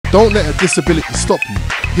Don't let a disability stop you.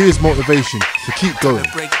 Here's motivation to keep going.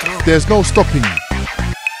 There's no stopping you.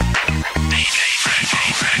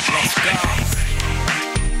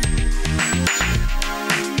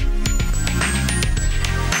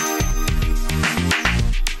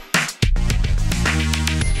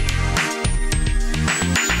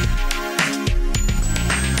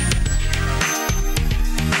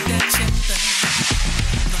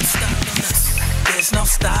 There's no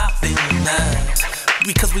stopping us,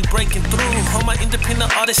 because we breaking through. All my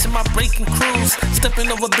independent artists and my breaking crews,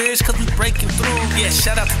 stepping over barriers cause we breaking through. Yeah,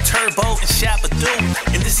 shout out to Turbo and Shabadoo.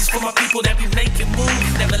 And this is for my people that be making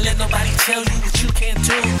moves. Never let nobody tell you what you can't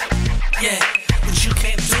do. Yeah, what you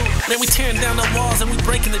can't do. Then we tearing down the walls and we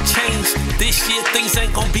breaking the chains. This year things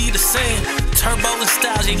ain't gonna be the same. Turbo and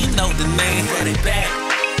Styles, yeah, you know the name. Run it back,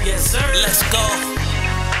 yes sir, let's go.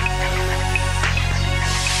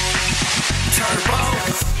 Turbo.